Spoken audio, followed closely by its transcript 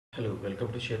Hello,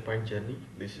 welcome to SharePoint journey.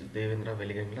 This is Devendra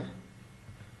Veligandla.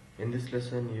 In this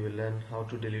lesson, you will learn how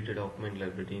to delete a document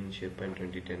library in SharePoint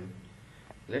 2010.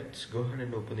 Let's go ahead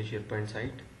and open the SharePoint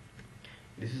site.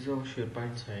 This is our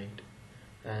SharePoint site,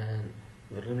 and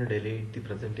we're going to delete the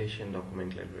presentation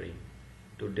document library.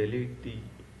 To delete the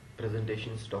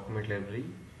presentations document library,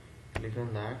 click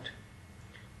on that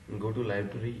and go to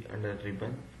library under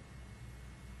ribbon.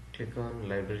 Click on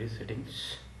library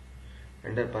settings.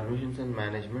 Under permissions and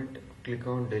management, click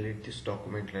on delete this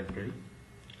document library,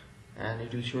 and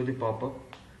it will show the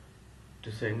pop-up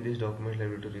to send this document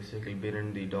library to recycle bin,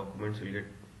 and the documents will get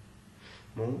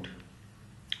removed.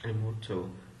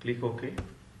 So click OK,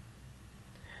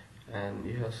 and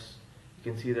you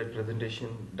can see that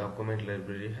presentation document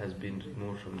library has been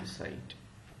removed from the site.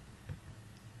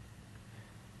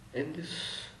 In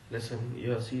this lesson,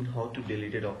 you have seen how to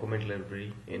delete a document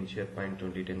library in SharePoint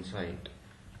 2010 site.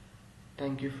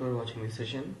 Thank you for watching this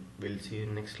session. We'll see you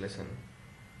in next lesson.